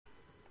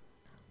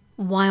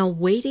While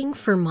waiting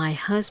for my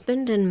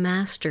husband and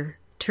master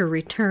to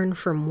return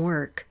from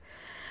work,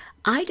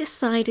 I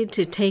decided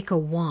to take a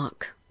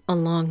walk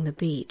along the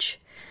beach.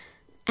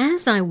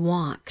 As I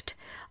walked,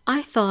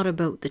 I thought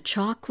about the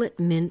chocolate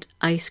mint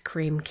ice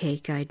cream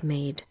cake I'd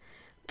made,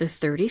 the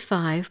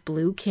 35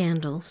 blue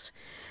candles,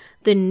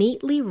 the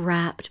neatly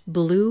wrapped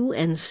blue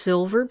and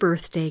silver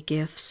birthday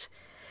gifts,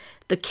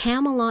 the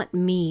Camelot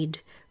mead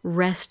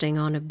resting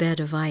on a bed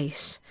of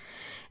ice,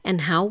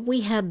 and how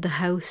we had the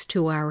house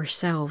to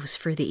ourselves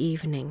for the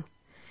evening.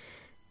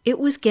 It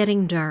was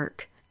getting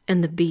dark,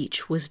 and the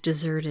beach was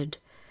deserted.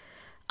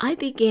 I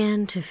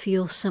began to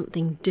feel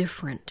something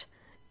different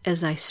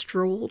as I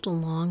strolled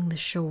along the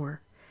shore.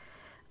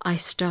 I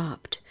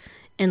stopped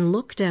and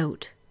looked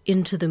out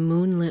into the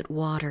moonlit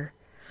water.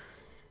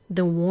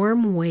 The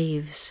warm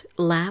waves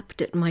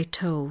lapped at my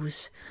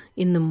toes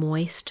in the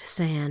moist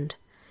sand.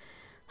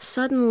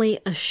 Suddenly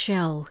a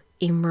shell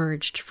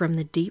emerged from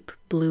the deep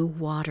blue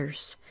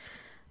waters.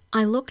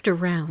 I looked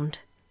around,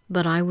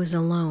 but I was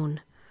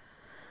alone.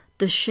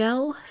 The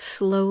shell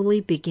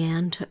slowly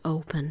began to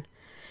open,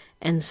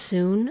 and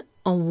soon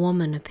a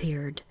woman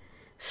appeared,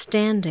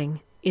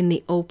 standing in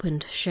the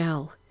opened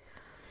shell.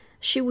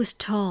 She was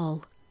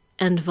tall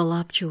and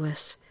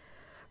voluptuous.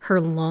 Her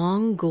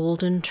long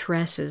golden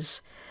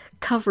tresses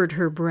covered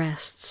her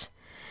breasts,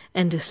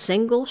 and a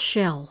single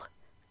shell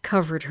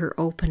covered her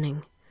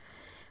opening.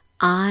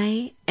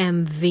 "I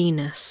am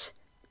Venus,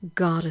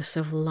 goddess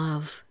of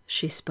love,"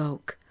 she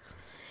spoke,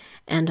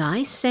 "and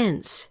I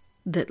sense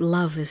that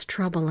love is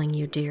troubling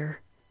you,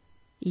 dear."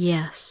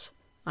 "Yes,"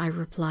 I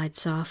replied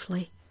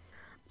softly.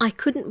 I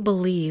couldn't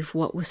believe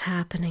what was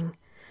happening,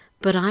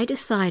 but I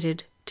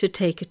decided to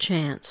take a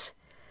chance.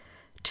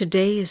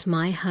 Today is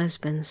my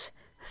husband's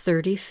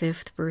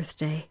 35th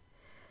birthday.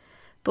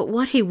 But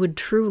what he would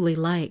truly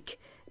like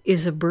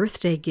is a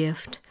birthday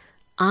gift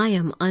I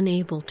am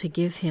unable to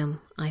give him,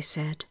 I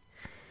said.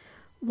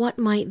 "What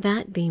might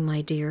that be,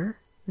 my dear?"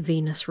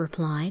 Venus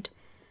replied.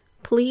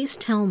 "Please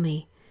tell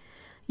me.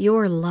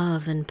 Your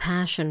love and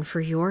passion for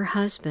your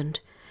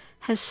husband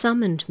has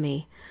summoned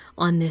me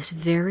on this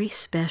very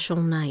special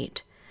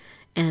night,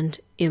 and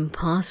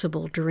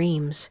impossible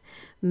dreams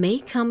may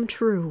come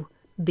true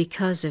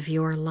because of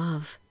your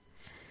love."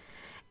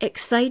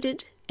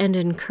 Excited and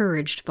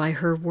encouraged by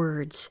her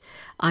words,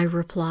 I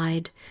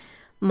replied,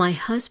 "My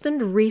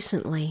husband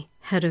recently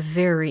had a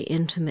very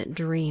intimate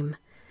dream.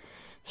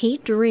 He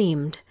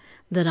dreamed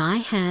that I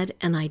had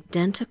an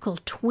identical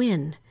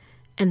twin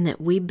and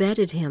that we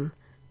bedded him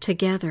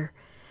together,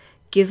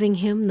 giving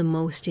him the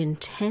most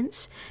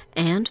intense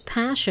and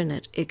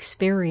passionate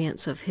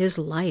experience of his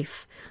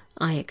life,"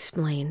 I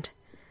explained.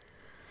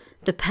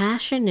 The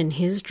passion in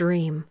his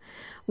dream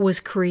was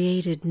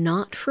created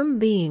not from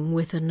being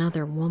with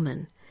another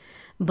woman,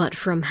 but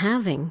from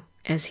having,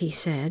 as he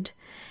said,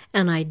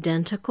 an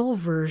identical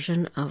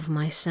version of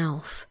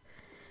myself.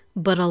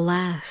 But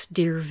alas,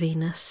 dear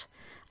Venus,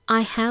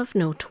 I have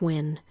no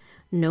twin,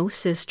 no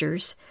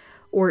sisters,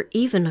 or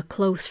even a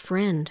close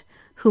friend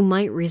who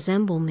might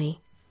resemble me.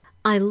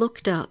 I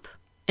looked up,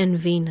 and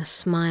Venus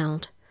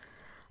smiled.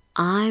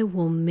 "I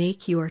will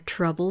make your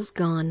troubles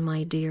gone,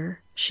 my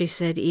dear," she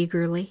said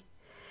eagerly.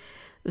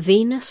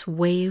 Venus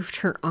waved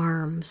her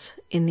arms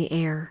in the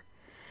air.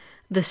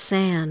 The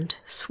sand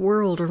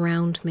swirled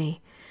around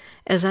me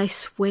as I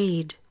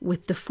swayed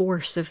with the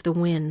force of the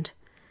wind.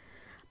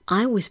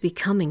 I was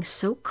becoming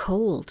so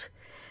cold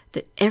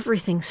that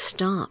everything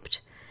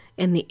stopped,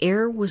 and the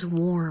air was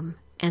warm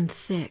and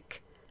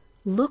thick.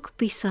 "Look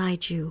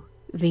beside you,"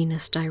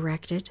 Venus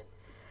directed.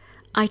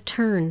 I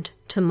turned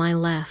to my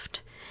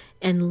left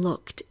and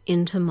looked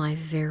into my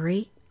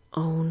very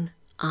own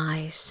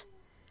eyes.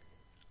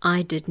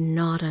 I did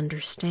not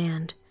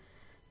understand.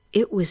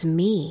 It was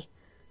me,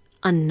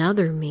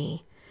 another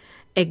me,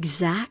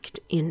 exact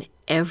in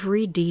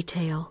every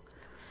detail.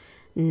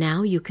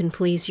 Now you can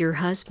please your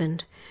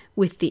husband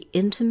with the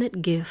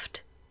intimate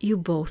gift you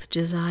both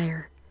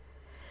desire.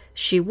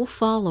 She will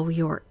follow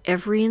your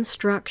every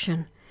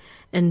instruction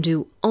and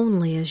do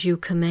only as you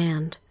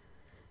command.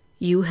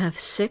 You have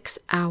 6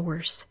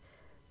 hours.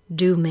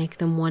 Do make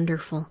them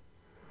wonderful."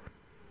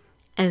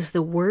 As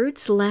the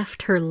words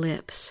left her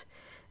lips,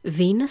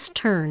 Venus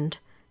turned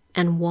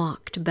and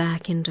walked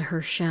back into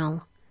her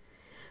shell.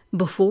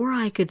 Before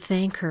I could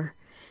thank her,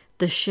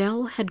 the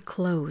shell had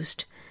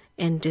closed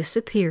and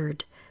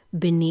disappeared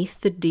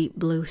beneath the deep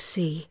blue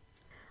sea.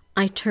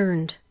 I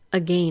turned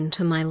again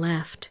to my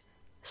left,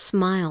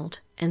 smiled,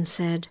 and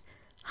said,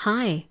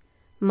 "Hi,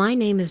 my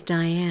name is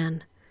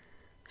Diane."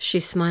 She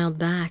smiled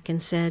back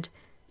and said,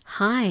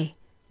 "Hi,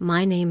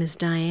 my name is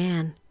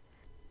Diane."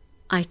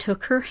 I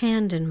took her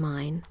hand in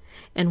mine,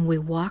 and we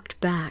walked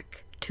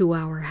back to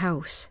our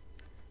house.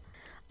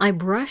 I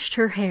brushed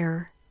her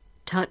hair,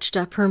 touched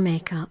up her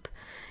makeup,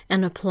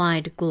 and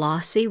applied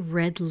glossy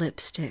red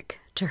lipstick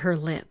to her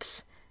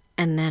lips,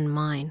 and then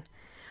mine.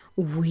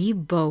 We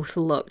both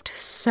looked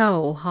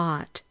so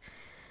hot.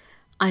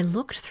 I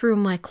looked through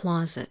my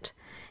closet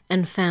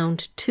and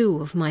found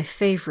 2 of my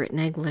favorite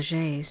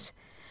negligées.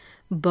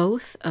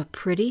 both a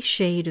pretty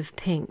shade of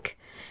pink,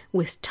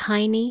 with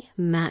tiny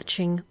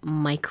matching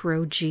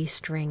micro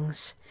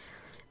G-strings.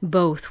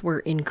 Both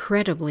were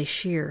incredibly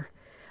sheer,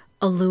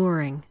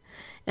 alluring,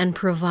 and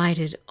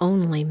provided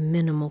only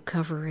minimal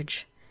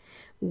coverage.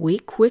 We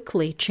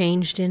quickly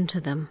changed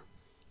into them.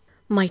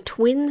 My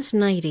twin's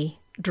nightie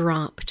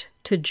dropped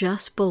to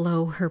just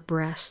below her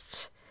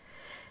breasts,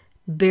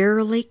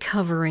 barely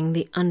covering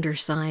the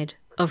underside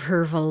of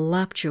her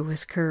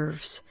voluptuous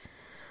curves,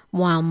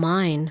 while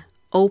mine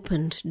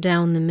opened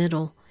down the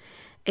middle,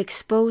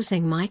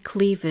 exposing my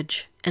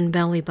cleavage and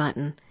belly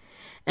button,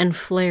 and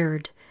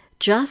flared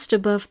just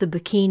above the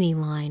bikini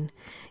line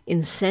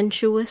in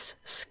sensuous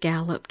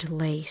scalloped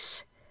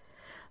lace.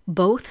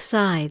 Both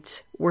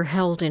sides were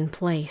held in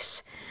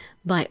place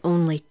by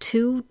only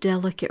 2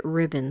 delicate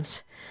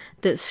ribbons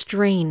that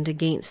strained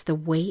against the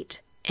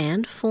weight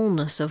and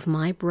fullness of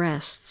my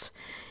breasts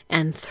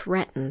and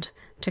threatened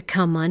to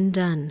come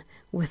undone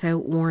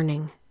without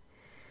warning.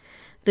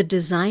 The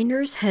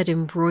designers had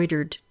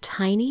embroidered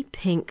tiny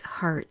pink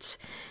hearts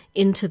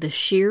into the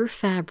sheer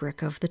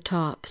fabric of the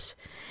tops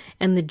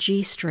and the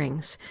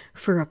G-strings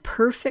for a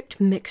perfect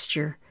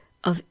mixture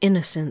of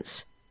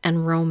innocence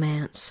and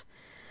romance.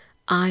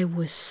 I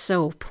was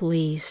so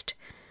pleased.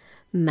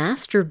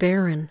 Master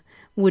Baron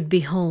would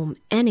be home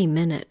any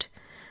minute,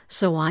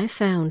 so I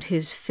found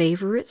his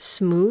favorite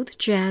smooth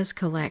jazz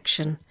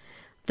collection,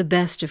 the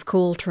best of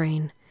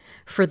Coltrane,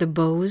 for the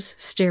Bose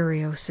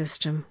stereo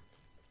system,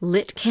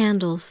 lit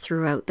candles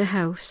throughout the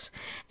house,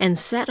 and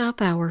set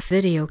up our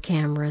video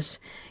cameras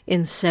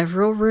in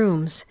several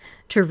rooms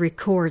to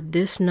record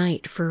this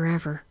night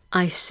forever.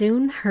 I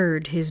soon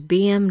heard his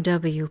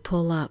BMW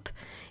pull up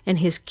and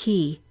his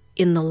key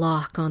in the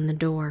lock on the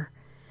door.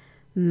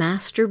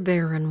 Master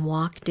Baron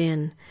walked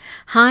in.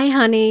 "Hi,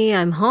 honey,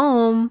 I'm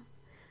home."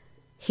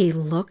 He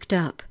looked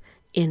up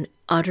in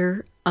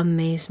utter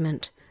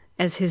amazement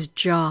as his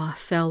jaw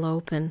fell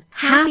open.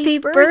 "Happy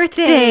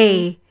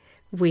birthday!"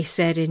 we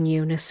said in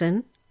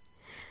unison.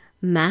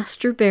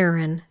 Master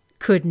Baron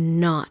could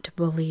not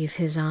believe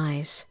his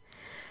eyes.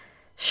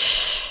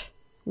 "Shh,"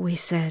 we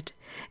said,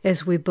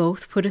 as we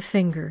both put a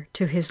finger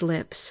to his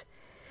lips.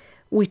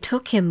 We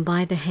took him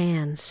by the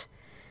hands,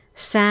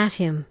 sat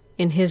him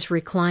in his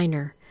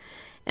recliner,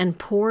 and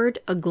poured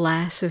a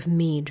glass of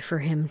mead for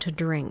him to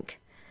drink.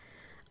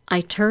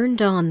 I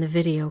turned on the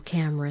video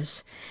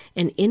cameras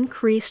and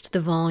increased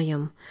the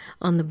volume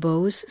on the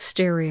Bose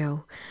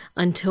stereo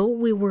until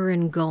we were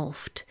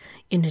engulfed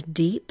in a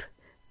deep,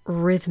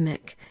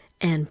 rhythmic,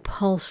 and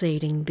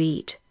pulsating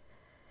beat.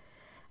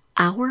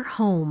 Our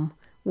home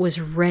was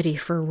ready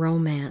for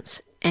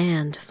romance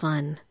and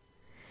fun.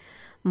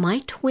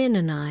 My twin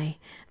and I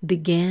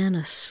began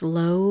a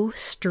slow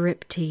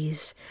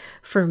striptease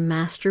for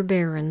Master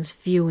Baron's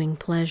viewing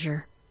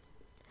pleasure.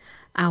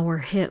 Our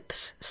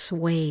hips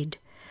swayed,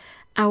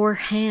 our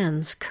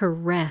hands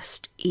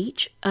caressed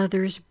each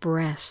other's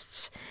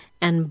breasts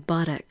and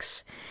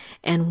buttocks,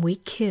 and we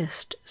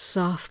kissed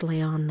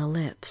softly on the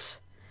lips.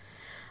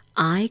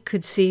 I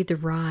could see the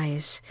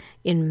rise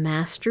in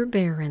Master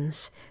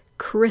Baron's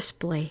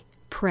crisply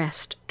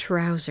pressed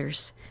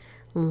trousers,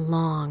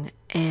 long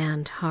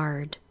and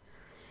hard.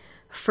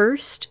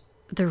 First,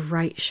 the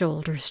right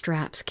shoulder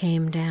straps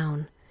came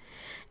down,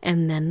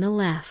 and then the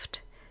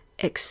left,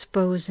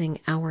 exposing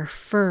our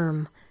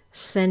firm,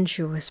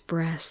 sensuous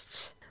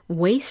breasts.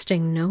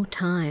 Wasting no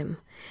time,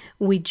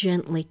 we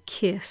gently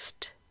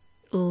kissed,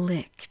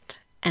 licked,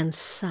 and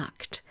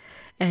sucked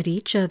at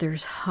each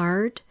other's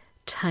hard,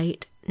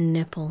 tight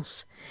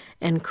nipples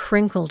and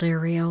crinkled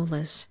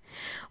areolas,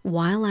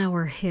 while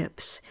our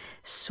hips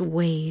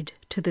swayed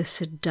to the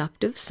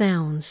seductive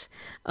sounds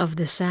of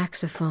the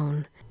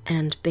saxophone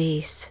and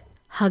bass.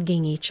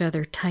 Hugging each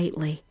other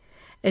tightly,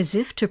 as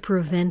if to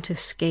prevent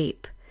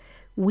escape,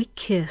 we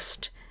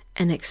kissed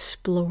and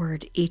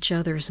explored each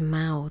other's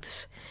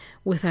mouths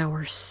with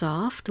our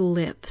soft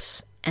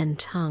lips and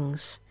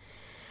tongues,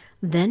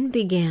 then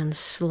began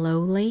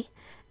slowly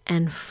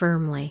and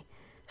firmly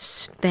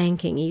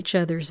spanking each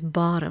other's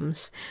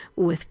bottoms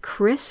with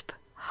crisp,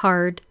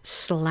 hard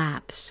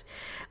slaps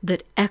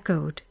that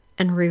echoed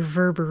and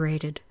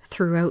reverberated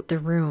throughout the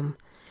room,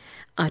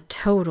 a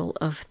total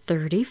of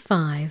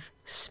 35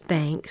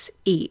 spanks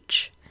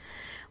each,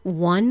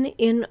 one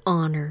in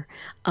honor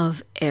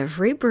of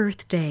every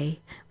birthday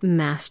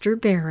Master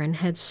Baron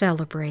had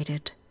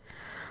celebrated.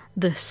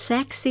 The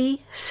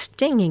sexy,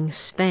 stinging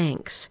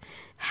spanks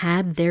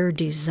had their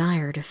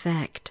desired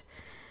effect.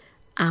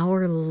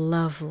 Our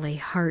lovely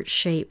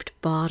heart-shaped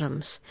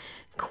bottoms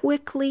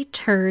quickly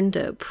turned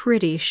a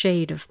pretty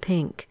shade of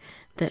pink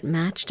that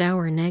matched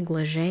our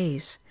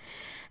negligées,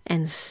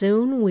 and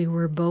soon we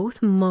were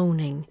both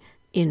moaning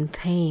in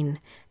pain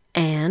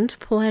and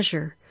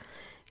pleasure,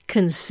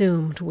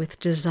 consumed with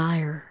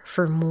desire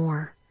for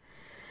more.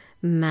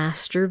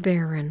 Master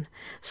Baron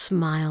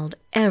smiled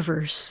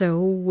ever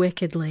so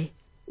wickedly.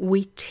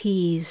 We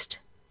teased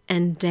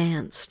and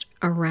danced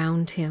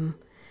around him,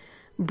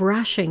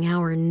 brushing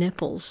our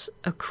nipples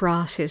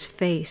across his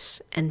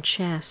face and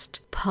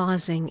chest,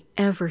 pausing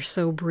ever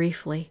so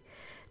briefly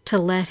to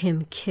let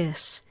him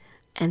kiss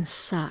and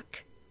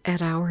suck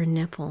at our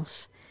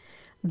nipples,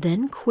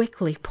 then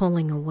quickly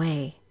pulling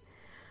away.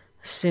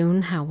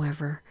 Soon,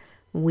 however,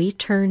 we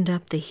turned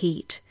up the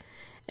heat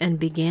and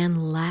began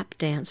lap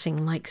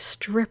dancing like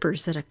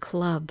strippers at a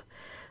club,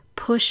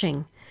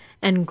 pushing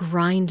and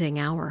grinding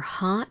our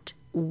hot,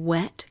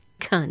 wet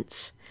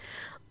cunts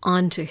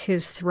onto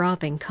his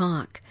throbbing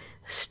cock,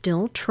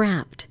 still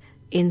trapped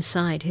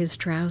inside his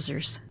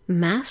trousers.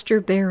 Master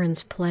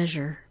Baron's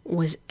pleasure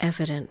was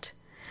evident,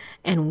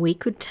 and we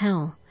could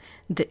tell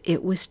that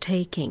it was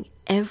taking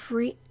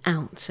every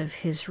ounce of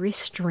his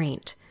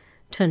restraint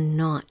to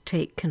not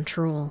take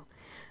control,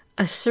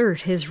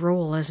 assert his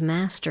role as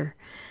master,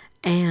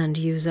 and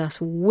use us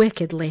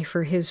wickedly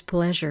for his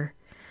pleasure,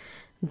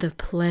 the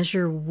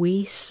pleasure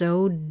we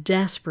so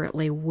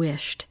desperately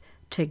wished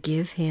to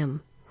give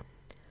him.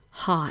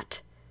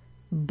 Hot,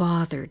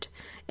 bothered,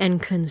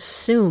 and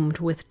consumed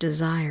with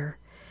desire,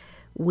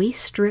 we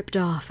stripped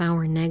off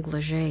our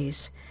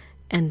negligées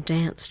and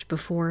danced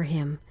before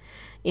him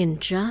in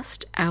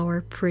just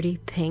our pretty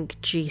pink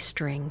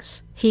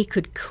G-strings. He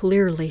could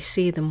clearly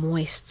see the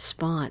moist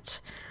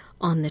spots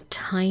on the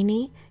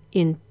tiny,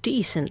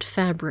 indecent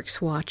fabric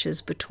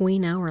swatches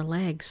between our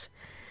legs,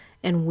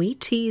 and we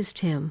teased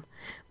him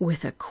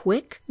with a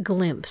quick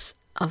glimpse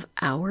of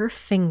our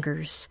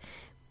fingers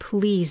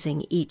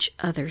pleasing each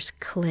other's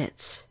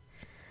clits.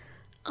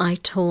 I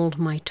told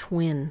my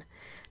twin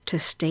to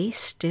stay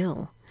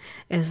still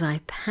as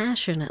I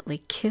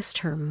passionately kissed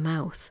her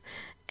mouth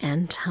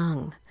and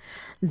tongue,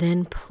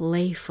 then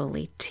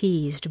playfully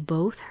teased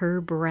both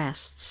her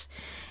breasts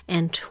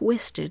and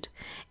twisted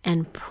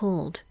and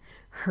pulled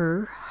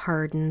her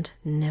hardened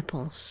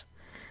nipples.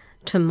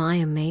 To my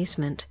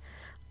amazement,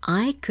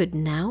 I could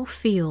now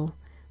feel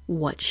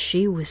what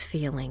she was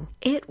feeling.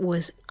 It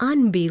was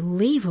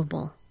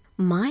unbelievable.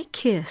 My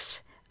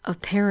kiss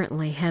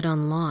apparently had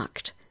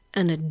unlocked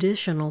an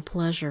additional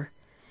pleasure.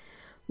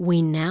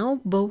 We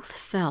now both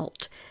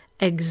felt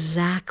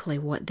exactly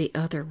what the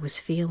other was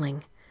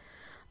feeling.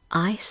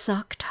 I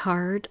sucked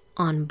hard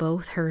on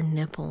both her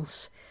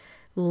nipples,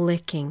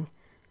 licking,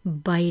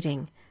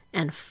 biting,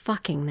 and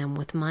fucking them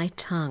with my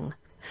tongue,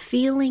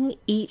 feeling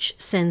each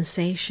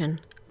sensation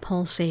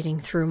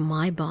pulsating through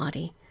my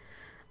body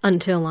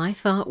until I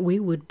thought we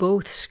would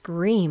both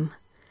scream.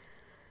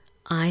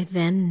 I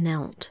then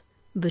knelt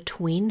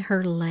between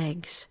her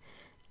legs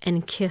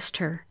and kissed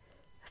her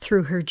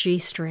through her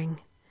G-string.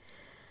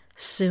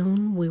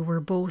 Soon we were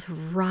both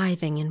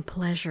writhing in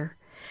pleasure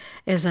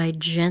as I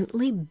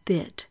gently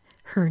bit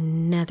her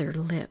nether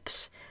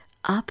lips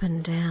up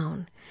and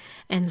down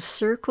and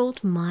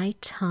circled my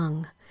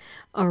tongue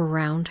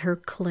around her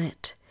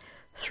clit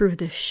through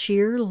the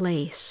sheer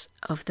lace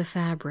of the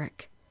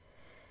fabric.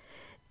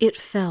 It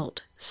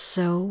felt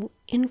so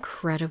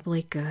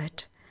incredibly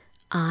good,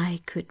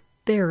 I could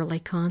barely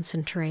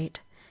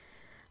concentrate.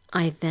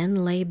 I then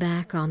lay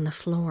back on the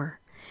floor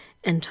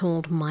and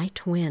told my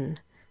twin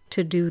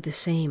to do the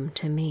same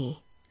to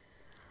me.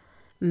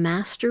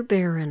 Master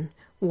Baron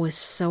was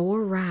so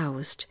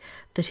aroused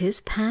that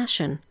his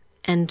passion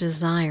and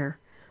desire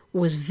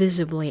was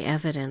visibly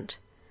evident.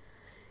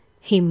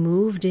 He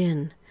moved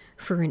in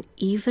for an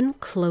even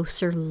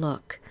closer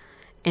look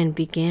and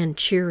began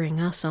cheering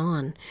us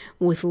on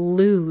with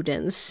lewd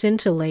and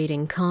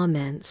scintillating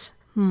comments.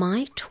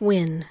 My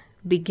twin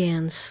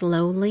began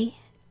slowly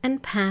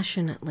and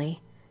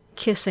passionately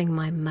kissing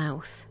my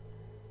mouth,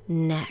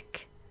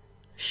 neck,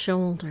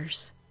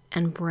 shoulders,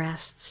 and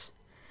breasts.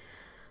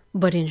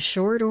 But in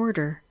short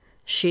order,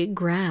 she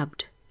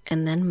grabbed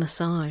and then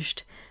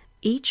massaged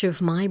each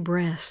of my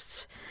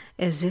breasts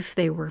as if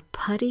they were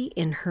putty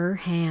in her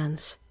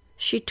hands.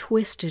 She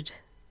twisted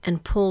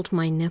and pulled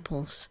my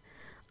nipples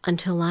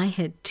until I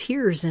had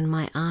tears in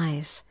my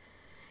eyes,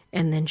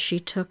 and then she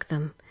took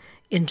them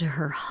into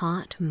her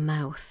hot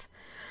mouth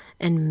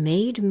and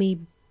made me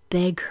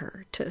beg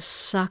her to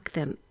suck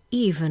them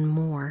even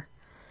more.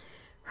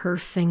 Her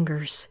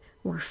fingers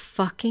were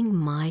fucking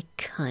my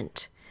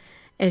cunt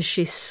as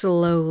she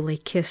slowly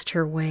kissed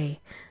her way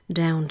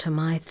down to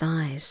my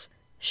thighs.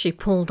 She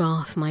pulled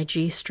off my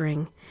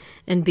G-string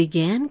and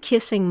began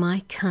kissing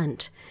my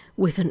cunt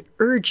with an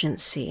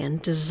urgency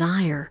and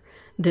desire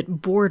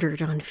that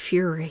bordered on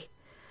fury.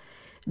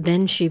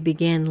 Then she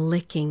began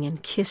licking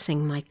and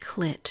kissing my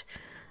clit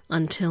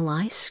until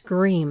I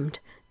screamed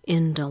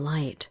in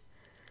delight.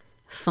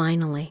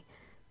 Finally,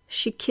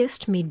 she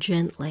kissed me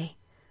gently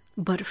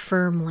but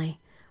firmly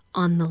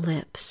on the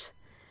lips,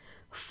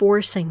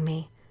 forcing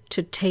me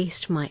to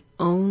taste my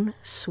own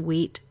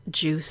sweet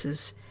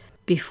juices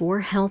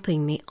before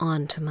helping me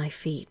onto my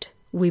feet.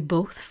 We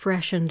both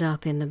freshened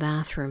up in the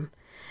bathroom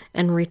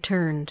and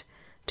returned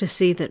to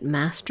see that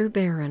Master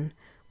Baron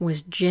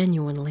was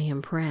genuinely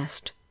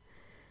impressed.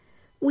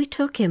 We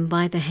took him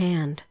by the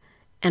hand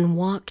and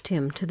walked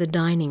him to the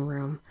dining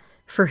room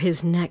for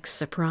his next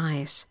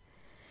surprise.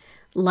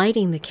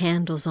 Lighting the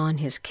candles on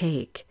his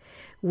cake,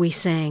 we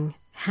sang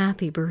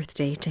Happy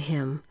Birthday to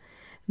him,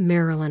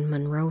 Marilyn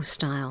Monroe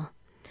style,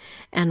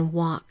 and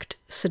walked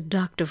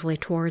seductively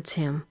towards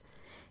him,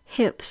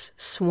 hips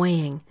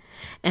swaying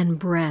and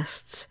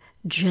breasts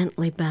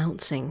gently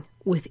bouncing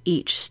with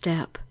each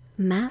step.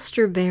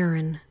 Master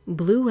Baron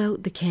blew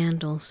out the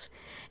candles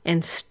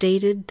and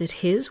stated that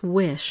his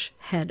wish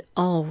had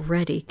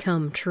already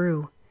come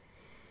true.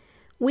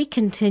 We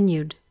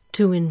continued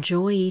to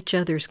enjoy each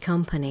other's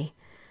company,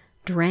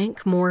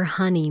 drank more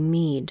honey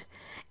mead,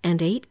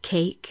 and ate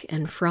cake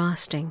and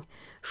frosting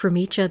from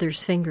each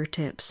other's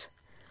fingertips.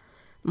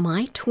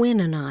 My twin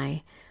and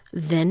I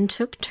then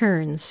took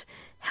turns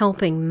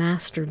helping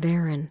Master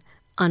Baron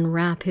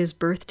unwrap his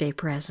birthday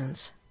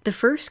presents. The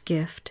first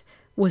gift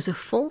was a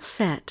full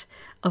set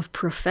of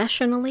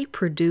professionally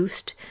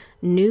produced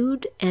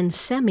nude and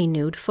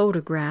semi-nude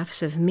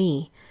photographs of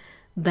me,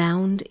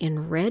 bound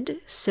in red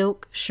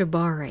silk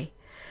shibari,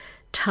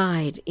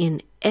 tied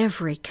in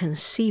every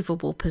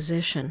conceivable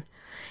position,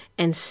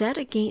 and set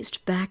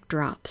against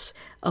backdrops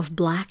of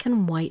black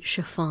and white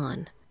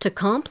chiffon. To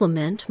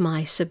complement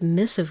my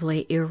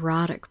submissively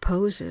erotic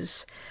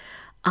poses,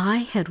 I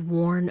had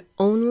worn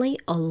only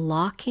a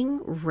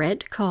locking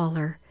red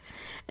collar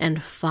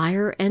and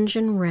fire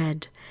engine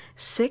red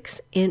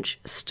 6-inch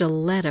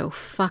stiletto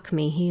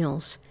fuck-me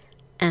heels,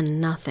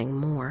 and nothing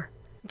more.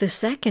 The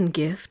second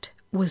gift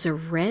was a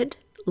red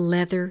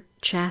leather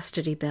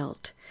chastity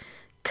belt,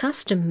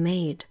 custom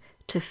made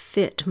to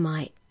fit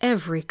my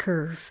every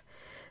curve,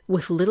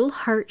 with little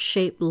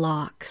heart-shaped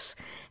locks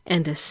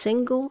and a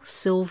single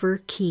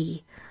silver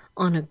key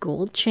on a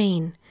gold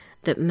chain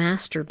that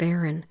Master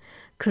Baron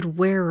could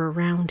wear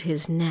around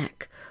his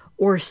neck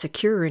or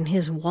secure in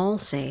his wall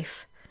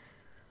safe.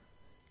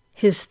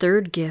 His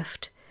third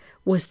gift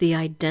was the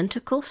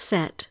identical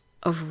set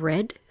of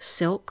red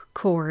silk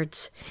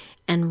cords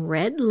and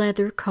red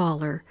leather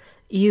collar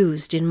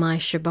used in my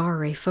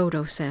shibari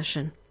photo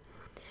session,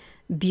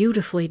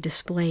 beautifully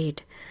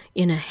displayed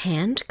in a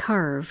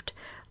hand-carved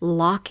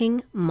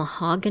locking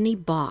mahogany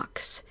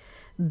box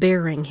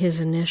bearing his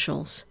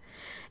initials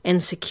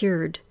and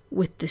secured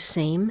with the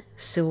same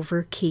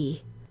silver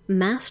key.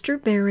 Master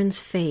Baron's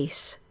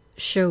face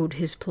showed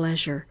his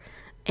pleasure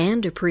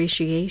and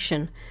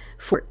appreciation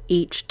for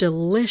each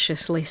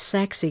deliciously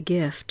sexy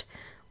gift,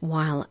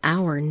 while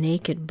our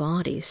naked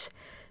bodies,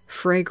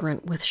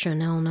 fragrant with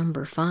Chanel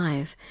No.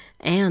 5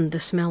 and the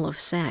smell of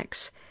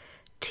sex,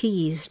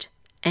 teased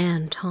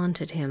and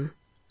taunted him.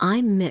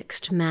 I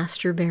mixed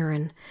Master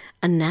Baron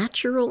a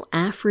natural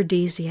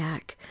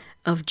aphrodisiac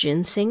of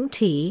ginseng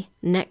tea,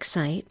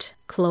 nexite,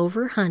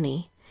 clover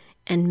honey,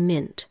 and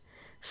mint,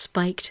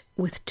 spiked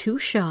with 2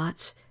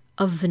 shots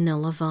of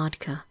vanilla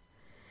vodka.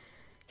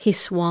 He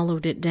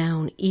swallowed it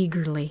down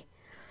eagerly,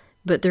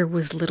 but there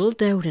was little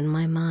doubt in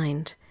my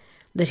mind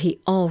that he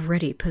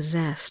already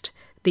possessed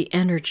the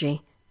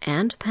energy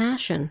and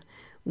passion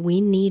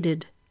we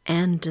needed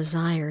and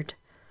desired.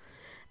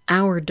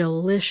 Our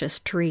delicious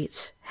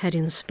treats had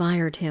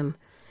inspired him,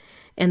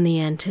 and the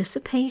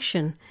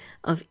anticipation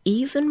of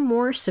even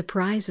more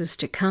surprises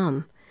to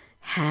come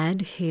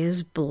had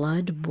his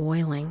blood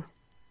boiling.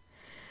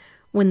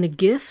 When the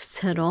gifts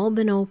had all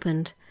been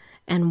opened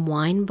and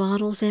wine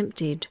bottles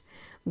emptied,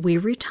 we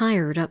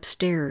retired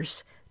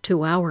upstairs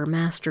to our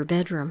master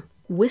bedroom.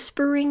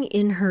 Whispering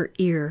in her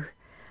ear,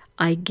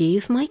 I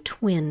gave my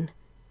twin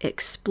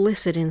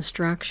explicit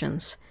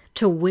instructions,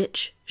 to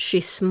which she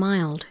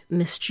smiled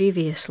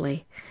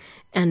mischievously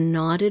and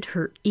nodded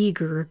her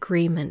eager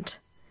agreement.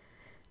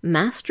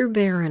 Master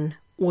Baron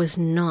was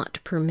not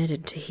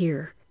permitted to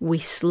hear. We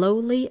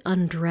slowly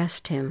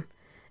undressed him,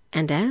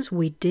 and as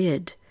we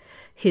did,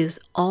 his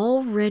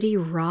already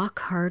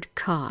rock-hard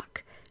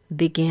cock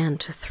began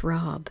to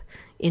throb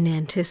in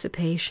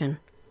anticipation.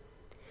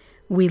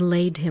 We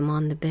laid him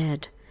on the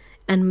bed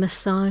and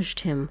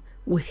massaged him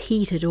with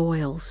heated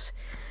oils.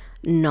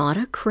 Not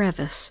a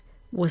crevice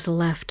was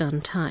left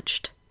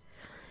untouched.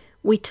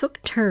 We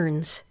took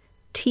turns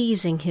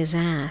teasing his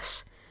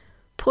ass,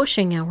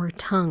 pushing our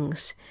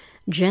tongues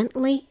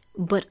gently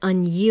but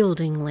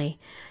unyieldingly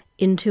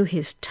into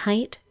his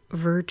tight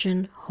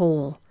virgin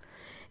hole,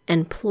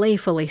 and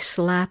playfully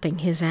slapping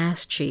his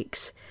ass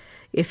cheeks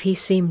if he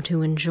seemed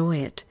to enjoy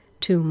it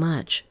too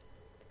much.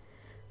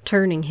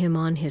 Turning him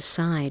on his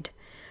side,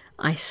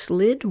 I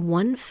slid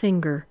one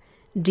finger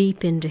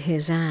deep into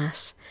his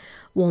ass,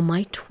 while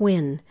my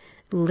twin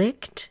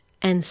licked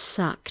and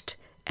sucked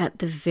at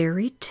the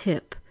very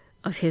tip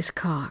of his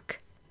cock.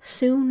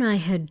 Soon I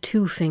had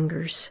 2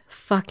 fingers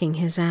fucking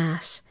his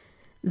ass,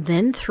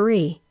 then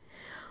 3,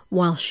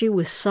 while she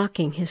was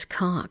sucking his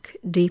cock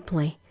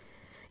deeply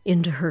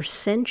into her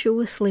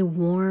sensuously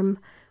warm,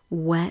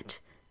 wet,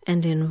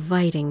 and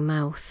inviting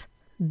mouth.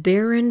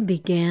 Baron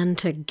began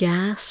to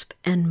gasp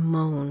and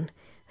moan,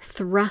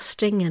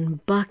 thrusting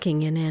and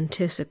bucking in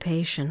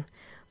anticipation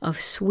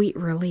of sweet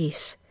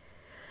release.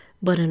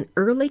 But an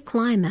early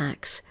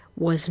climax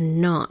was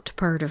not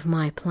part of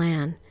my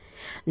plan.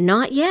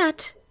 "Not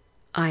yet,"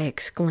 I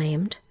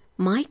exclaimed.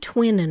 My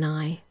twin and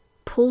I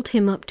pulled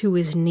him up to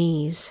his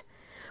knees,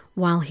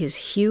 while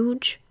his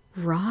huge,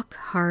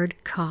 rock-hard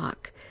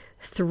cock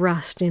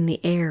thrust in the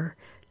air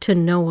to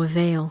no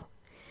avail.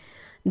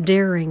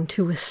 daring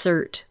to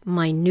assert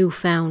my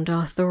newfound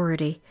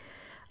authority.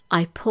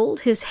 I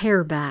pulled his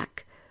hair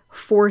back,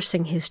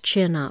 forcing his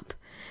chin up,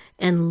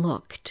 and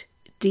looked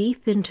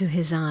deep into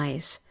his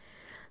eyes,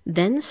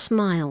 then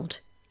smiled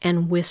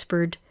and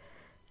whispered,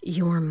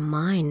 "You're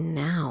mine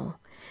now,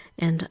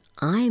 and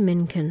I'm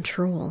in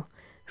control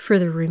for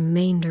the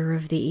remainder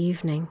of the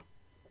evening."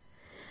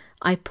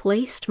 I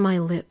placed my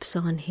lips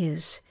on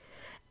his,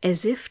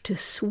 as if to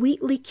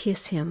sweetly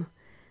kiss him,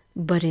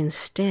 but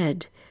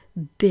instead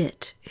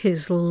bit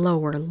his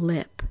lower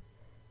lip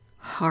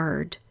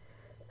hard,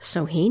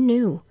 so he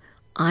knew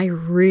I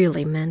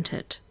really meant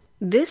it.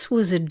 This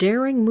was a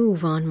daring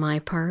move on my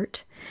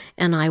part,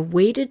 and I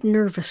waited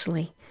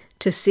nervously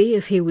to see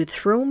if he would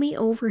throw me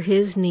over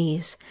his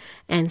knees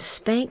and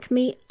spank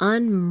me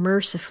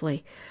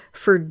unmercifully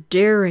for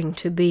daring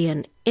to be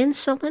an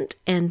insolent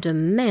and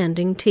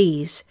demanding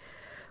tease,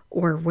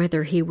 or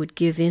whether he would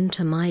give in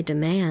to my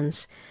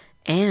demands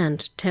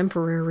and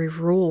temporary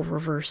role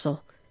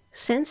reversal.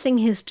 Sensing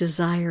his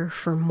desire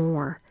for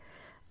more,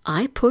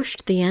 I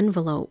pushed the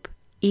envelope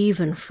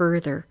even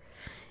further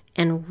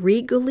and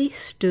regally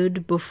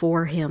stood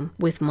before him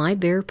with my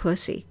bare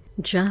pussy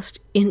just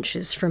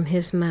inches from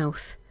his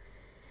mouth.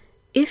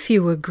 "If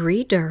you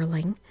agree,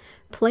 darling,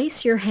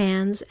 place your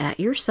hands at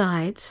your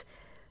sides,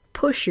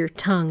 push your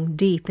tongue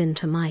deep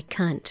into my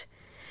cunt,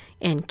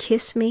 and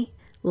kiss me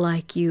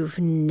like you've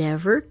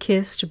never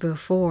kissed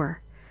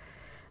before."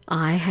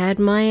 I had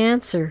my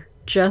answer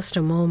just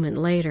a moment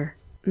later.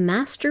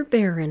 Master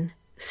Baron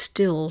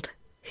stilled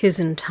his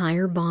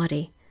entire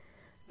body,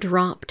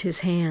 dropped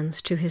his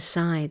hands to his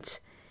sides,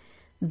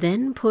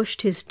 then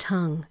pushed his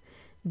tongue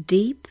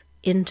deep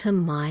into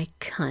my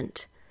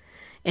cunt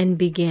and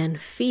began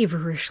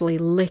feverishly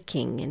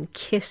licking and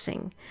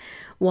kissing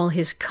while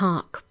his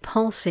cock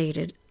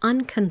pulsated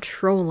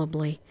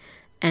uncontrollably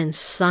and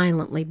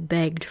silently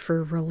begged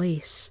for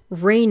release.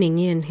 Reining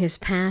in his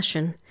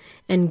passion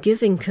and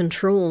giving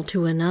control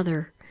to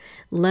another,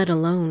 let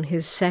alone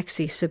his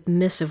sexy,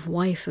 submissive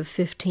wife of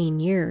 15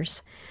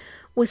 years,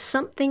 was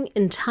something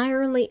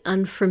entirely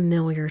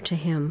unfamiliar to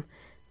him,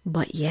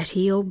 but yet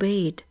he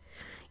obeyed,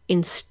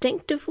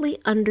 instinctively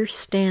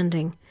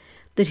understanding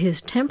that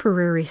his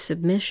temporary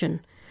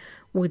submission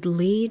would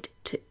lead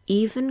to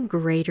even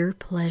greater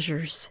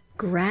pleasures.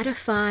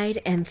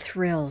 Gratified and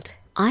thrilled,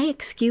 I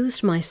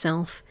excused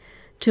myself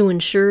to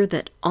ensure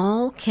that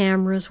all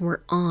cameras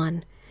were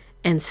on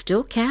and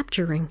still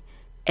capturing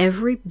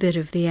every bit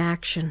of the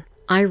action.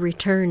 I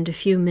returned a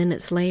few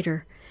minutes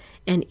later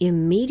and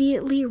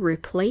immediately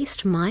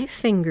replaced my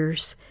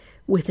fingers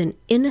with an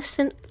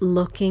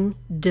innocent-looking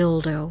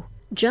dildo,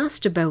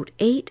 just about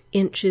 8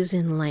 inches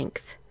in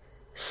length,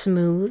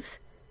 smooth,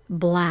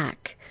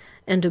 black,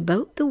 and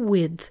about the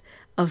width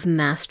of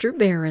Master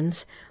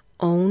Baron's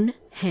own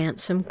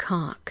handsome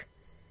cock.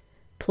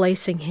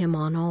 Placing him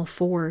on all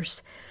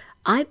fours,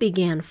 I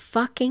began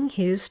fucking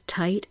his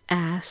tight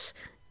ass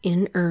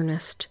in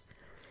earnest.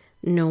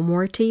 No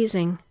more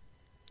teasing,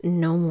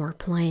 no more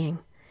playing.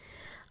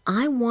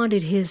 I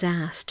wanted his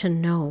ass to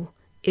know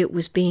it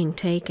was being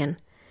taken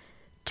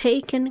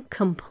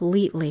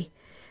completely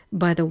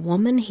by the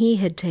woman he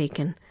had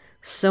taken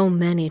so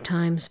many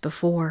times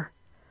before,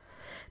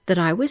 that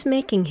I was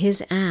making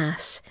his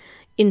ass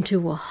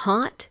into a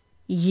hot,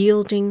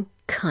 yielding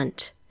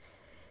cunt,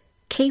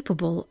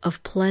 capable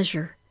of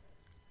pleasure,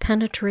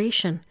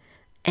 penetration,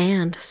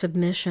 and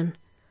submission,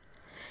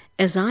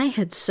 as I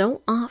had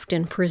so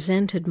often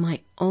presented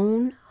my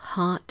own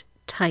hot,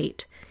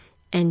 tight,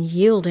 and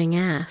yielding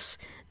ass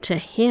to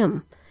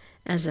him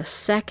as a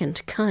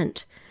second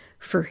cunt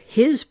for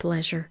his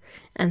pleasure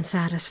and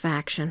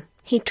satisfaction.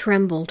 He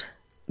trembled,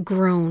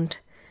 groaned,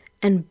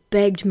 and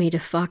begged me to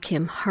fuck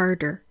him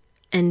harder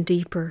and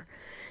deeper,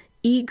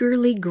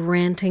 eagerly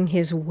granting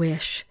his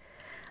wish.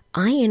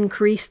 I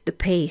increased the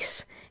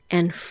pace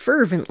and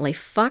fervently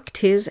fucked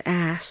his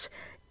ass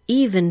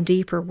even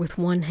deeper with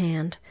one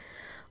hand,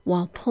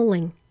 while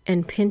pulling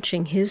and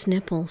pinching his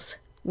nipples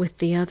with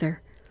the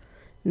other.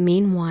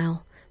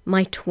 Meanwhile,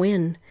 my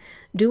twin,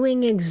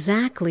 doing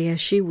exactly as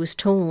she was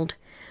told,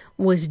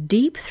 was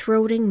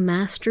deep-throating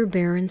Master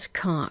Baron's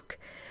cock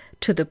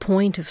to the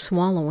point of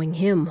swallowing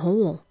him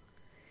whole.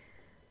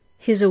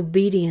 His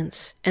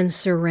obedience and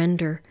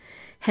surrender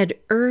had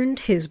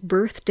earned his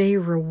birthday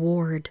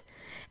reward,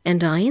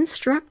 and I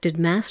instructed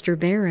Master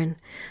Baron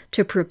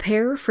to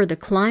prepare for the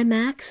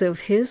climax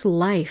of his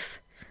life.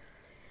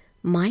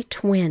 My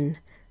twin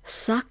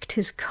sucked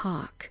his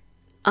cock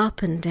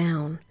up and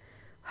down,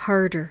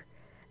 harder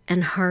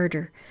and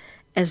harder,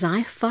 as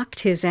I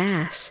fucked his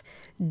ass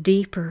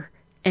deeper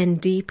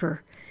and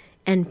deeper,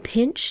 and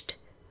pinched,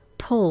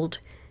 pulled,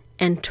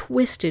 and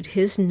twisted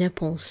his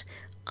nipples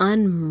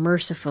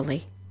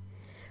unmercifully.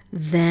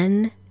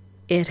 Then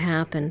it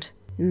happened.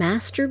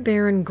 Master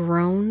Baron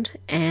groaned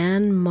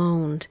and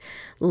moaned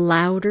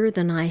louder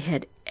than I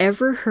had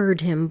ever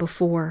heard him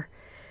before,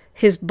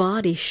 his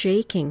body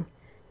shaking,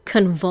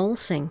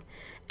 convulsing,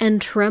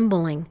 and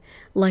trembling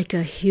like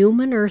a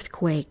human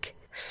earthquake.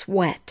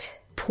 Sweat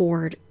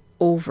poured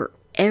over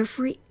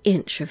every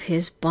inch of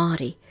his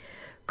body,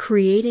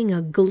 creating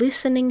a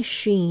glistening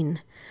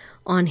sheen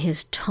on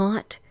his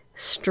taut,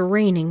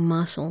 straining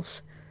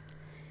muscles.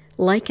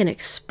 Like an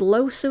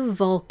explosive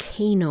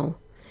volcano,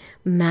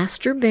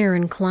 Master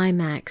Baron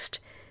climaxed,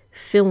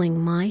 filling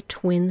my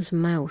twin's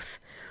mouth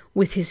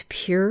with his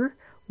pure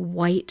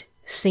white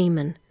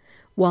semen,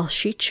 while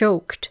she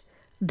choked,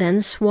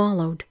 then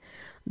swallowed,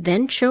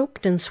 then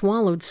choked and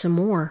swallowed some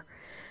more,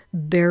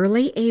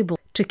 barely able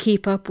to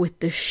keep up with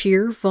the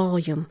sheer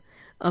volume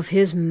of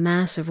his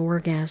massive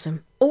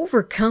orgasm.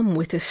 Overcome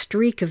with a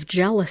streak of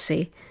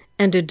jealousy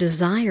and a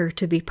desire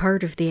to be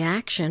part of the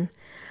action,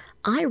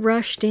 I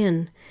rushed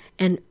in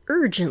and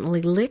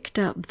urgently licked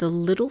up the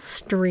little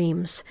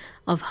streams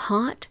of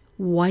hot,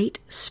 white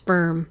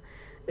sperm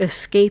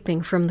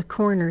escaping from the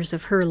corners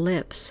of her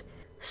lips,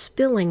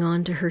 spilling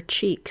onto her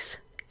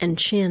cheeks and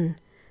chin,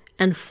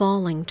 and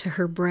falling to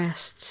her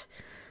breasts.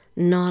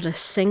 Not a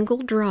single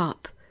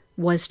drop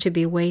was to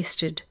be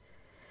wasted.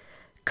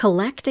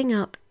 Collecting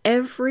up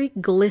every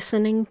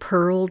glistening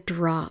pearl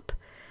drop,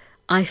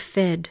 I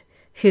fed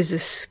his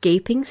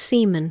escaping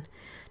semen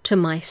to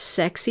my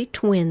sexy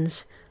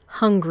twin's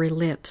hungry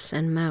lips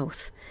and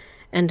mouth,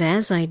 and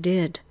as I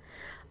did,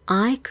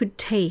 I could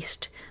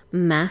taste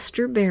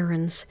Master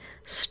Baron's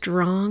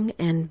strong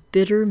and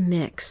bitter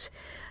mix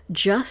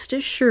just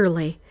as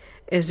surely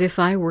as if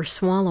I were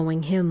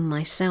swallowing him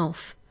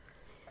myself.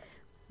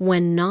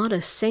 When not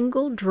a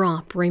single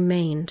drop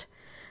remained,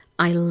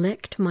 I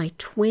licked my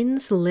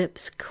twin's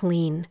lips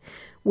clean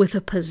with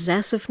a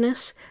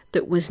possessiveness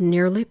that was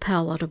nearly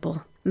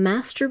palatable.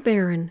 Master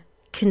Baron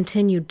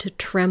continued to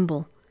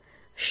tremble,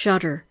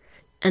 shudder,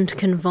 and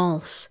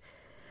convulse,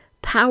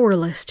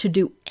 powerless to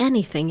do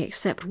anything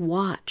except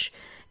watch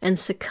and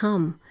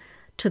succumb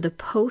to the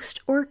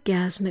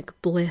post-orgasmic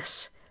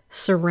bliss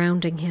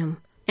surrounding him,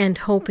 and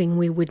hoping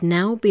we would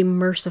now be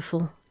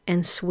merciful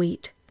and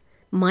sweet.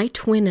 My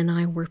twin and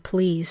I were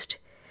pleased.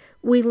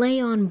 We lay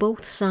on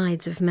both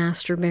sides of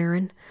Master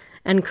Baron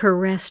and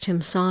caressed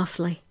him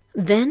softly.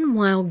 Then,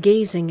 while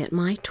gazing at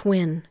my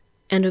twin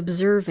and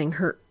observing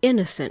her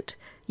innocent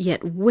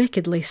yet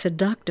wickedly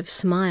seductive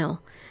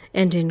smile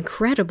and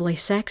incredibly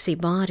sexy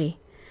body,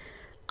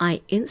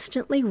 I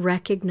instantly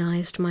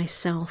recognized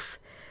myself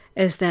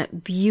as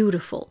that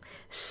beautiful,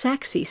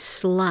 sexy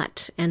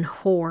slut and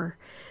whore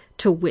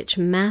to which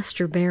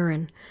Master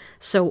Baron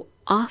so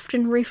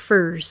often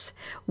refers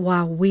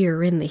while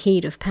we're in the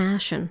heat of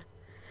passion.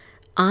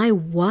 I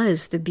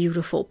was the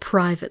beautiful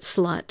private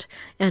slut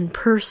and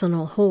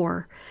personal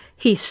whore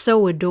he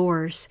so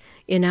adores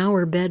in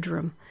our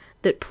bedroom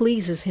that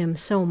pleases him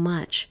so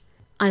much.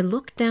 I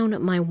looked down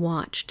at my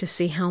watch to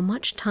see how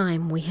much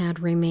time we had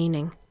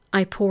remaining.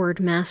 I poured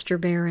Master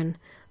Baron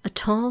a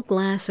tall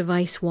glass of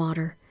ice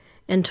water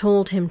and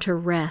told him to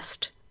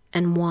rest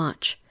and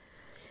watch.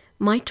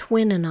 My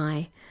twin and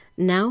I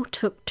now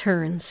took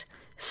turns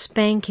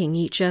spanking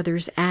each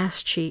other's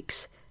ass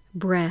cheeks,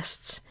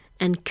 breasts,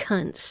 and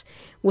cunts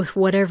with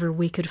whatever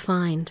we could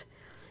find.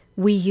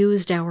 We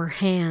used our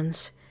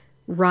hands,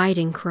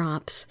 riding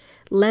crops,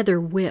 leather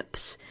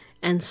whips,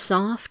 and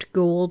soft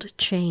gold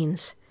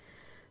chains.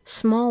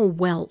 Small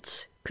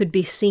welts could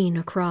be seen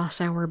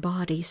across our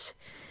bodies.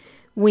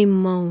 We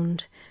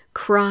moaned,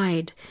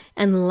 cried,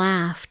 and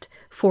laughed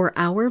for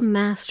our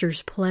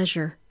master's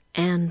pleasure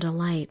and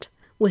delight.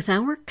 With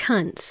our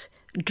cunts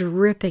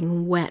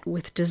dripping wet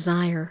with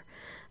desire,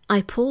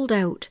 I pulled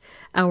out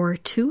our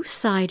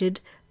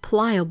two-sided,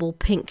 pliable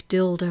pink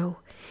dildo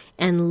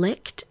and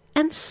licked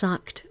and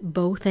sucked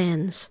both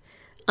ends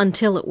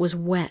until it was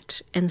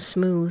wet and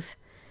smooth.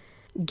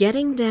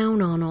 Getting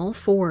down on all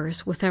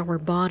fours with our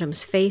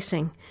bottoms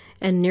facing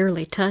and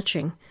nearly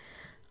touching,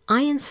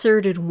 I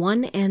inserted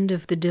one end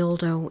of the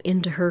dildo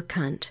into her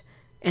cunt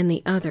and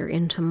the other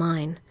into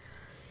mine.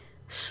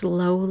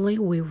 Slowly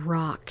we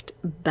rocked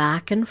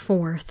back and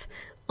forth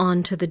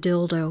onto the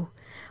dildo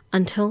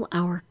until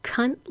our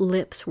cunt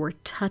lips were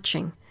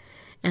touching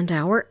and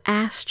our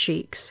ass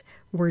cheeks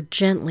were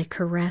gently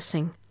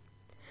caressing.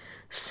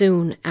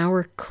 Soon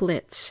our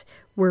clits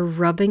were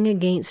rubbing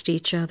against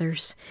each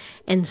other's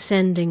and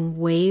sending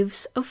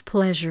waves of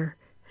pleasure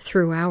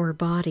through our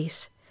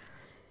bodies.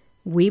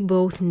 We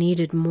both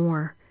needed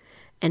more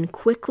and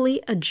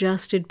quickly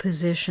adjusted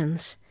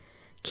positions,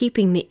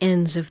 keeping the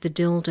ends of the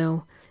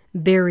dildo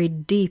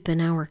buried deep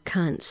in our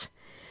cunts.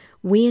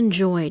 We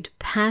enjoyed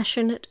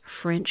passionate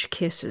French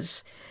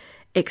kisses,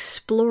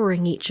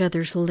 exploring each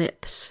other's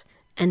lips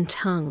and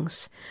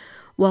tongues,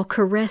 while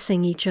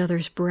caressing each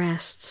other's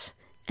breasts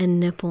and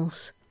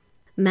nipples.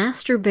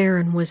 Master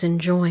Baron was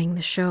enjoying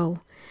the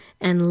show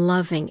and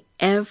loving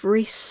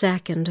every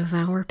second of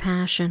our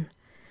passion.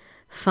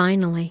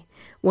 Finally,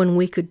 when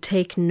we could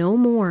take no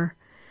more,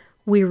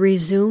 we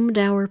resumed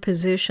our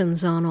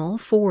positions on all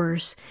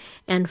fours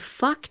and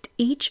fucked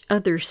each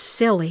other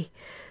silly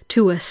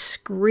to a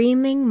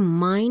screaming,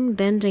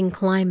 mind-bending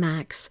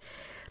climax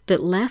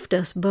that left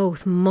us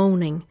both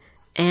moaning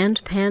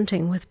and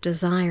panting with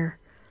desire.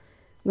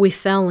 We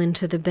fell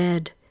into the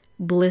bed,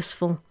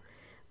 blissful,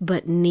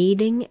 but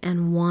needing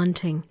and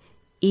wanting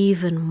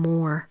even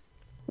more.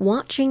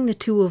 Watching the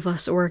two of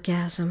us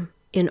orgasm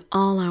in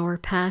all our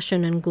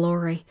passion and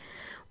glory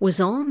was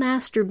all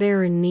Master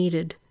Baron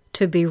needed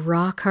to be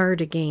rock hard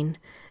again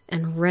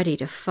and ready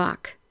to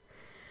fuck.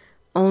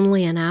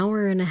 Only an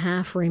hour and a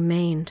half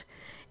remained,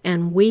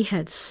 and we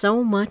had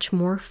so much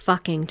more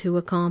fucking to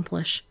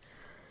accomplish.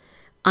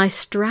 I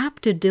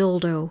strapped a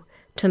dildo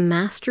to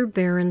Master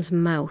Baron's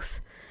mouth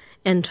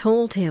and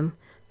told him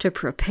to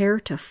prepare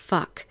to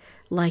fuck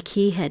like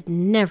he had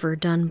never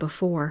done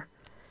before.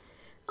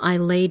 I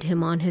laid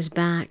him on his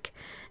back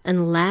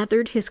and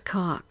lathered his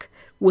cock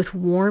with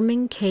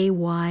warming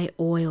KY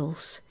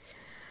oils.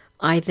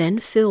 I then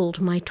filled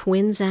my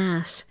twin's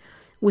ass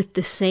with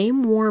the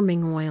same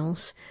warming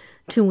oils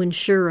to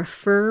ensure a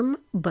firm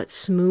but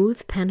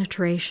smooth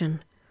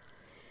penetration.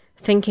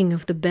 Thinking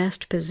of the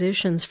best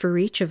positions for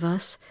each of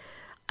us,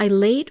 I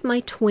laid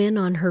my twin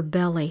on her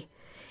belly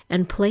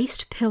and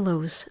placed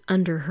pillows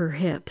under her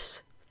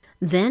hips.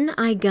 Then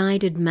I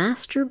guided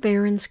Master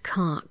Baron's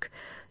cock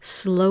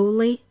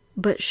slowly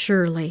but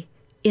surely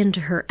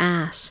into her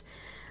ass,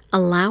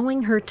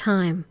 allowing her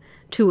time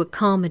to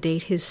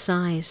accommodate his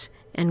size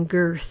and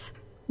girth.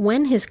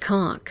 When his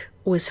cock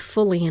was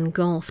fully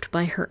engulfed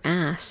by her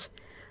ass,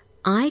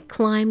 I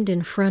climbed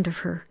in front of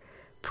her,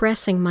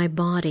 pressing my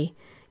body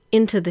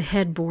into the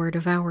headboard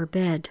of our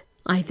bed.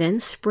 I then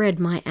spread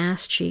my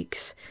ass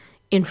cheeks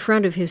in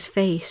front of his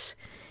face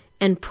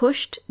and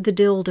pushed the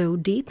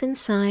dildo deep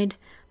inside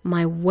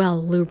my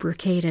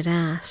well-lubricated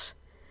ass.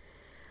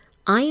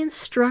 I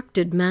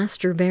instructed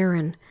Master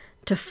Baron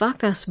to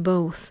fuck us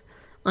both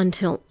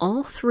until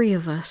all three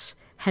of us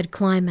had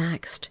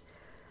climaxed.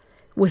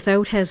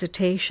 Without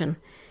hesitation,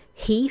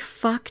 he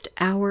fucked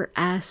our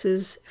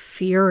asses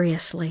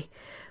furiously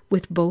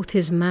with both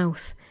his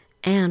mouth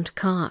and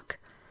cock.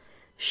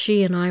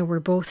 She and I were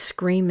both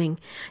screaming,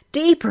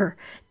 "Deeper!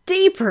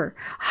 Deeper!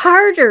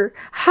 Harder!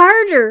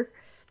 Harder!"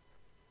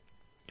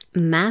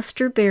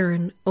 Master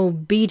Baron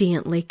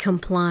obediently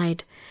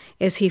complied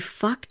as he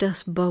fucked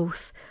us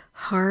both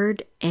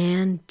hard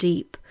and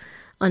deep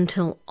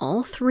until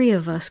all three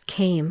of us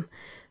came,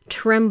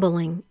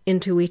 trembling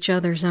into each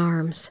other's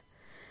arms.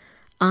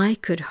 I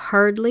could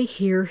hardly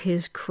hear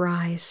his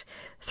cries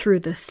through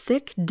the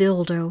thick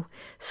dildo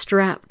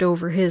strapped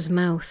over his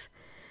mouth,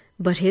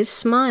 but his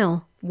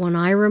smile, when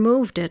I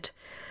removed it,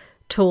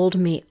 told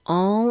me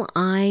all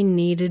I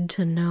needed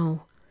to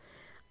know.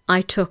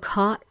 I took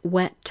hot,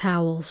 wet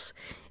towels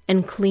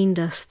and cleaned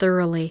us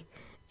thoroughly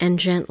and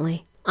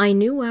gently. I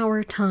knew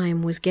our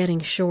time was getting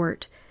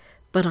short,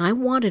 but I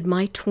wanted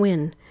my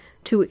twin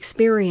to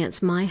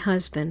experience my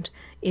husband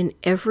in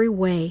every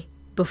way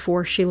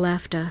before she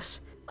left us.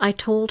 I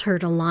told her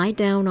to lie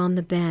down on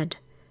the bed,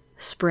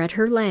 spread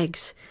her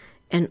legs,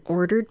 and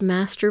ordered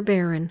Master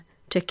Baron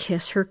to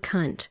kiss her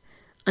cunt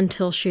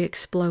until she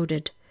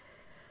exploded.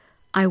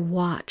 I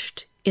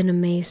watched in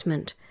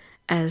amazement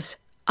as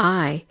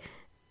I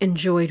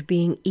enjoyed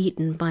being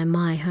eaten by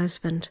my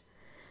husband.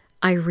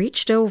 I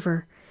reached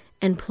over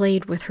and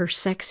played with her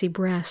sexy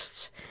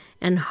breasts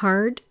and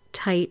hard,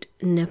 tight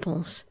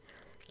nipples,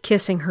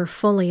 kissing her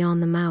fully on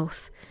the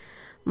mouth,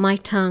 my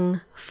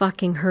tongue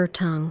fucking her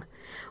tongue,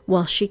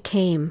 while she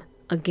came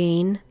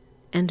again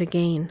and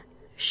again.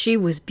 She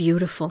was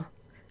beautiful.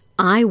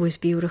 I was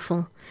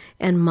beautiful,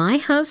 and my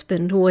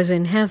husband was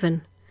in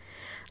heaven.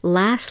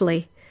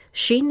 Lastly,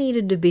 she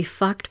needed to be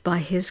fucked by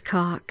his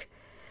cock,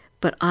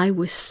 but I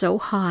was so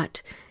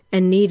hot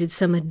and needed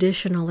some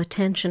additional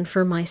attention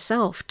for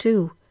myself,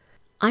 too.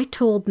 I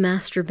told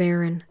Master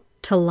Baron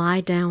to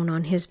lie down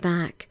on his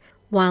back.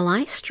 While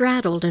I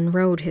straddled and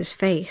rode his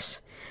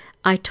face,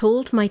 I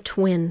told my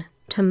twin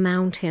to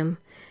mount him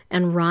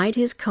and ride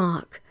his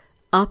cock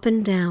up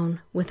and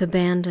down with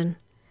abandon.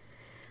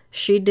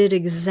 She did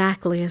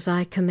exactly as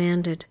I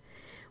commanded,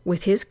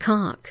 with his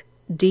cock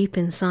deep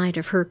inside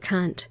of her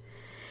cunt,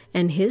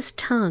 and his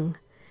tongue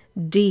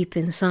deep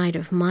inside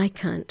of my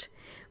cunt.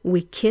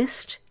 We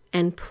kissed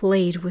and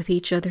played with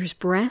each other's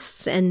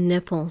breasts and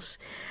nipples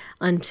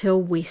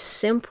until we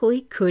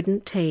simply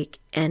couldn't take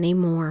any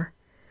more.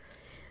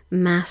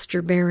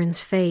 Master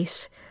Baron's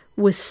face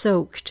was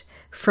soaked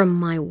from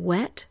my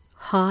wet,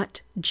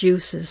 hot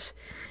juices,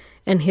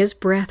 and his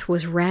breath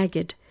was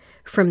ragged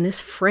from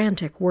this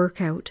frantic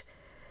workout.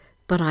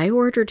 But I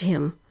ordered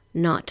him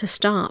not to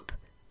stop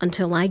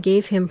until I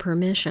gave him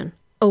permission.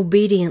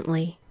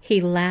 Obediently,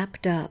 he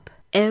lapped up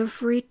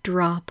every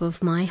drop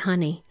of my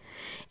honey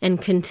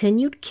and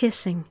continued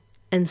kissing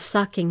and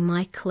sucking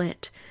my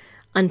clit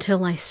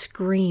until I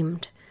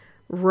screamed,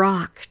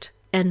 rocked,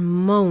 and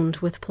moaned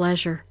with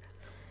pleasure.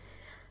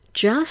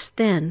 Just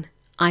then,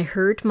 I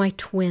heard my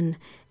twin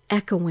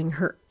echoing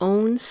her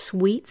own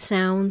sweet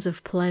sounds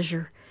of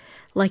pleasure,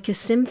 like a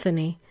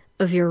symphony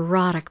of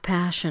erotic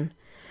passion,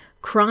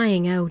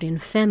 crying out in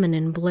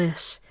feminine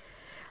bliss,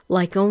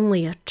 like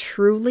only a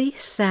truly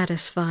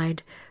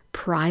satisfied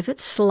private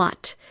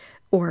slut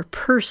or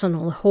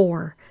personal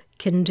whore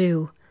can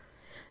do.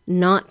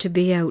 Not to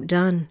be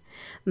outdone,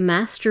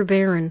 Master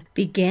Baron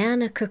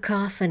began a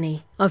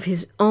cacophony of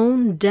his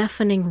own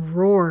deafening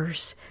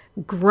roars,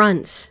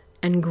 grunts,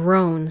 and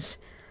groans,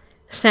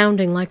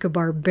 sounding like a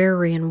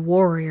barbarian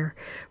warrior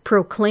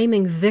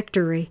proclaiming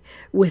victory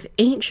with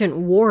ancient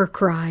war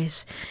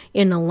cries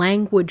in a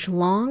language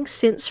long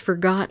since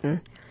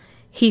forgotten.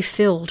 He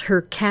filled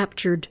her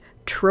captured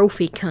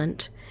trophy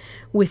cunt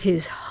with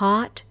his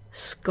hot,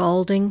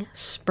 scalding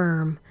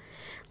sperm,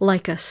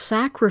 like a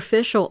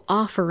sacrificial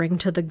offering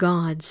to the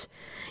gods,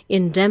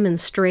 in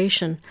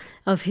demonstration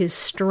of his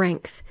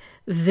strength,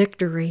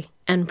 victory,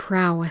 and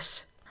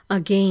prowess.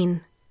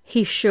 Again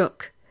he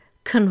shook,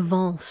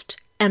 convulsed,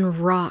 and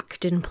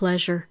rocked in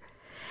pleasure.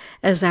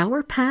 As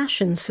our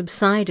passion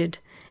subsided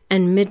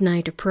and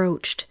midnight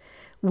approached,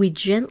 we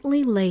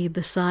gently lay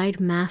beside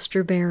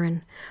Master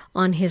Baron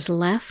on his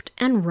left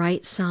and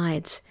right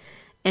sides,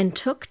 and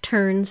took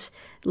turns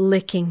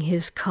licking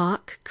his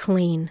cock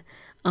clean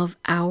of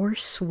our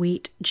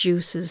sweet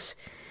juices,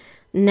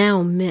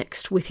 now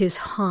mixed with his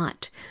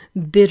hot,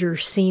 bitter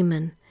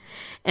semen,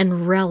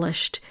 and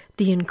relished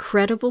the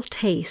incredible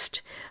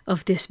taste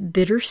of this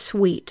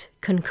bitter-sweet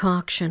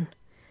concoction.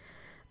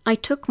 I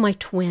took my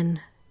twin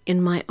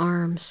in my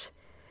arms,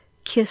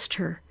 kissed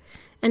her,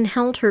 and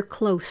held her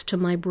close to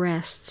my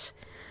breasts,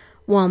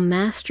 while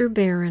Master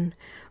Baron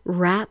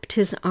wrapped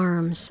his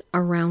arms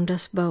around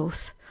us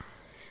both.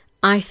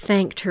 I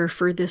thanked her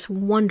for this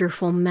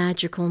wonderful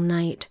magical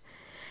night,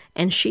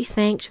 and she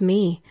thanked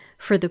me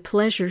for the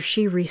pleasure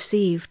she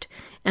received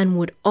and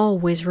would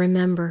always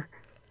remember.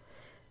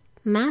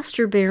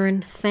 Master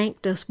Baron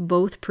thanked us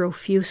both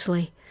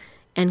profusely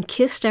and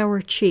kissed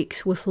our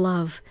cheeks with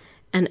love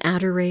and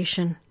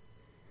adoration.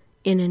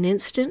 In an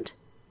instant,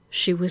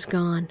 she was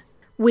gone.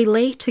 We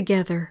lay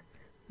together,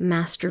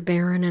 Master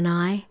Baron and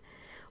I,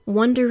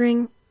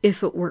 wondering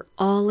if it were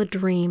all a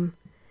dream,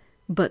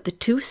 but the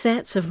 2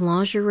 sets of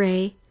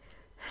lingerie,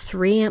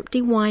 3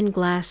 empty wine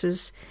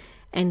glasses,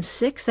 and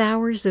 6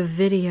 hours of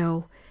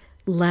video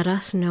let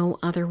us know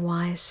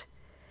otherwise.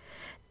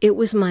 It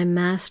was my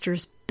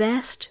master's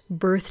best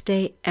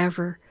birthday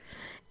ever,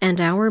 and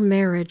our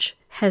marriage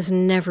has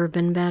never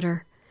been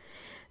better.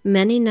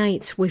 Many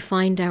nights we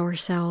find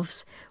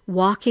ourselves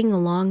walking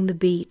along the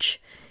beach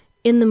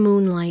in the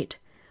moonlight,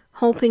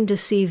 hoping to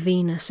see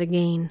Venus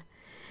again,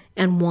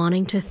 and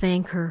wanting to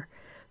thank her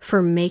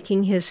for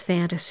making his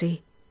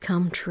fantasy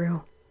come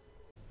true.